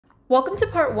Welcome to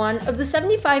part 1 of the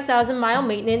 75,000 mile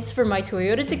maintenance for my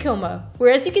Toyota Tacoma,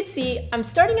 where as you can see, I'm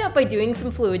starting out by doing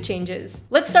some fluid changes.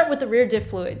 Let's start with the rear diff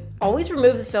fluid. Always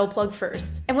remove the fill plug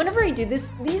first. And whenever I do this,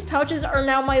 these pouches are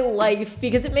now my life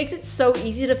because it makes it so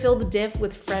easy to fill the diff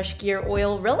with fresh gear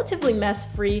oil, relatively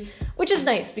mess-free, which is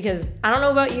nice because I don't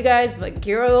know about you guys, but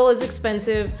gear oil is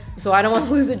expensive, so I don't want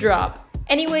to lose a drop.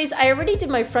 Anyways, I already did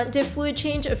my front diff fluid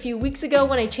change a few weeks ago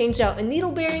when I changed out a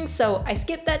needle bearing, so I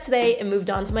skipped that today and moved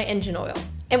on to my engine oil.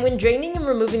 And when draining and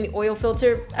removing the oil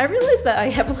filter, I realized that I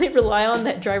heavily rely on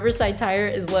that driver's side tire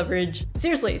as leverage.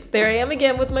 Seriously, there I am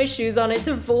again with my shoes on it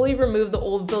to fully remove the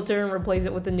old filter and replace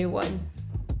it with a new one.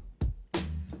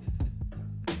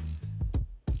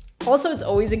 Also, it's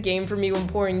always a game for me when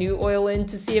pouring new oil in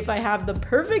to see if I have the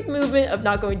perfect movement of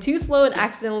not going too slow and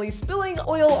accidentally spilling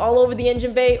oil all over the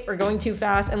engine bay, or going too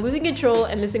fast and losing control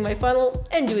and missing my funnel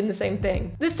and doing the same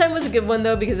thing. This time was a good one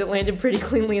though because it landed pretty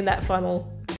cleanly in that funnel.